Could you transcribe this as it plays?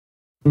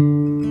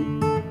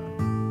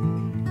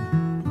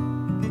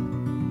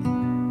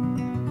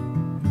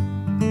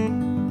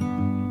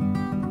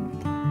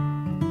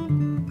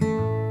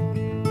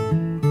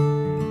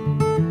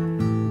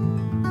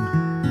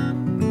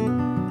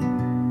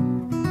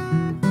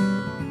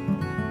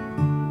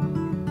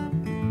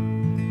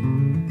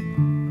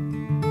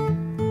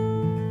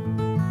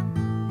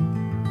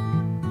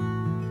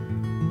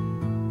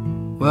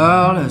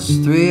Well, it's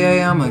 3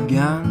 a.m.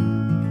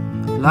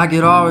 again, like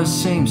it always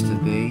seems to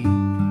be.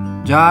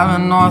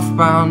 Driving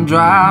northbound,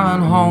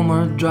 driving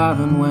homeward,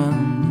 driving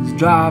wind is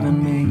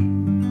driving me.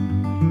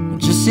 It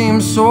just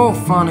seems so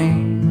funny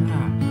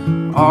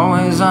that I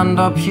always end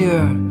up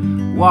here,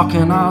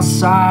 walking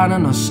outside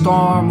in a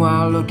storm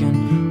while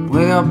looking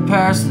way up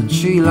past the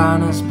tree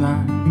line. It's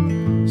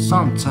been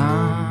some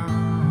time.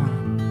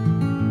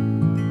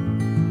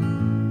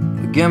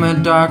 But give me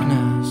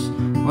darkness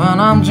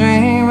when I'm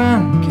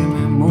dreaming, give me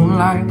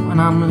moonlight when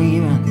I'm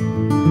leaving.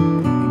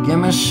 Give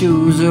me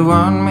shoes that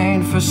weren't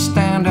made for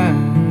standing.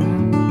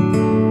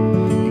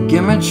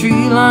 Give me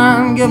tree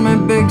line, give me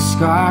big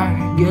sky,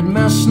 give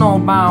me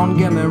snowbound,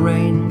 give me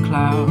rain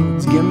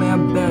clouds, give me a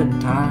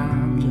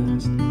bedtime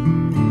just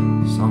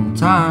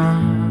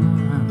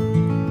sometimes.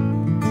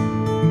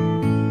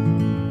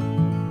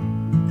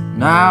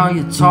 Now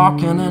you're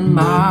talking in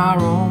my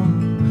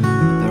room,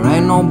 but there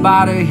ain't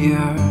nobody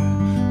here.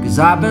 'Cause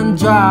I've been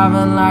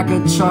driving like a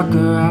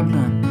trucker, I've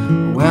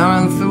been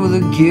wearing through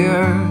the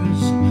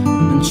gears,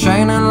 I've been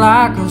training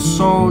like a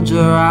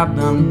soldier, I've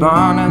been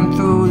burning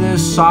through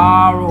this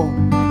sorrow.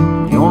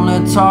 The only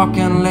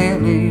talking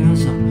lately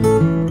is a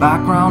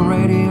background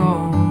radio.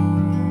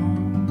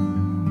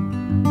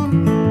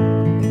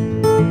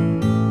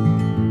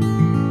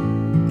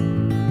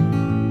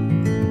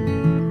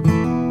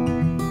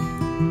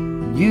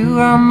 You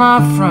are my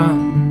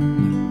friend,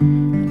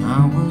 and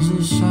I was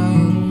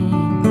ashamed.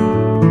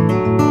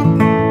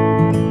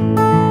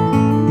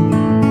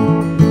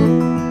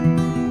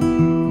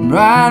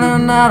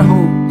 Riding that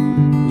hope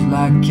was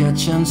like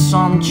catching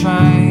some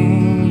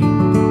train.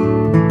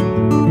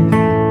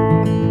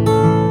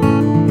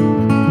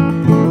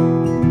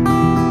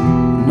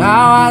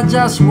 Now I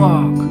just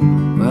walk,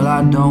 well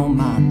I don't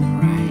mind the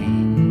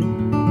rain.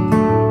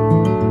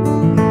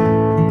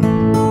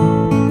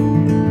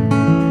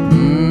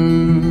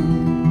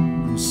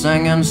 I'm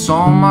singing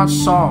so much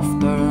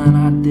softer than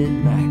I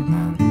did back then.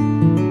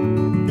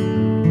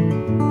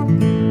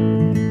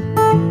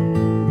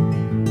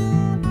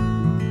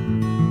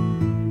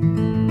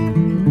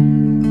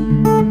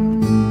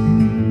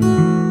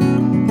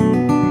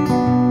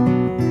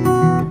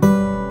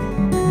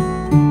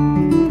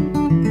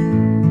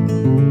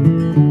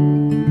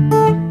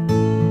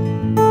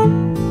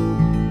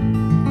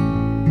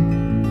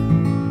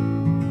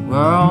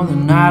 Well, the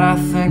night I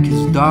think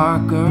is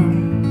darker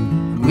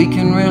than we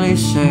can really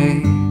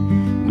say.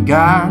 And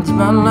God's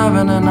been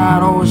living in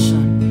that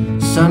ocean,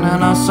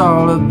 sending us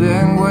all the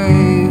big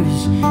waves.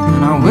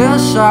 And I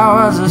wish I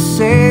was a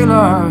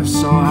sailor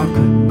so I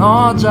could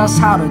know just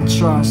how to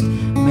trust.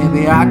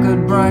 Maybe I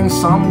could bring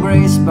some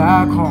grace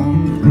back home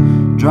to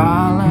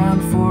dry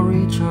land for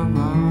each of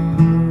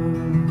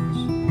us.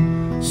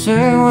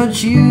 Say what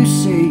you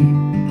see,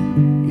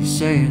 you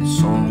say it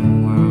so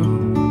well.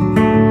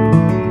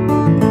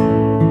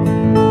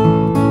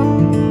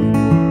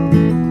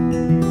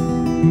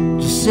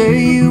 Say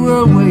you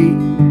will wait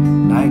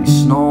like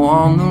snow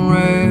on the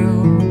rail.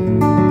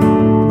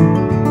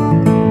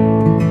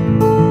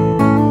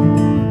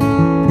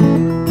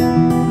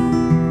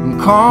 I'm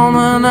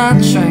calling that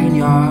train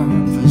yard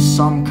for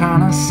some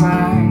kind of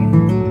sign.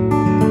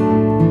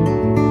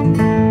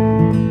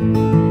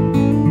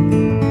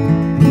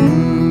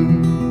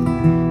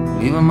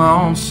 Leaving my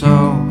own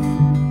self,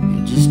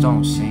 it just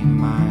don't seem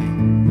mine.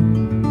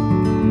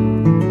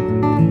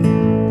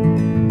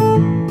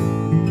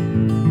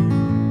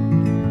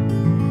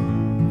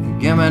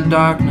 Give me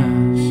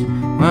darkness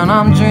when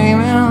I'm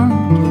dreaming,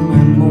 give me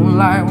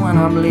moonlight when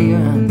I'm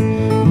leaving.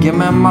 Give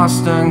me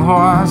Mustang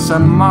horse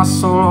and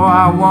muscle,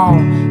 I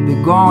won't be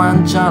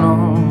going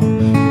gentle.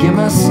 Give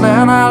me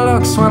slant-eye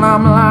looks when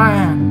I'm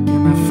lying,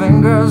 give me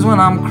fingers when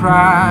I'm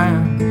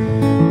crying.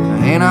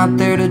 I ain't out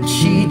there to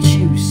cheat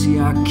you, see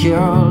I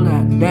killed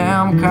that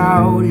damn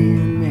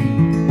coyote.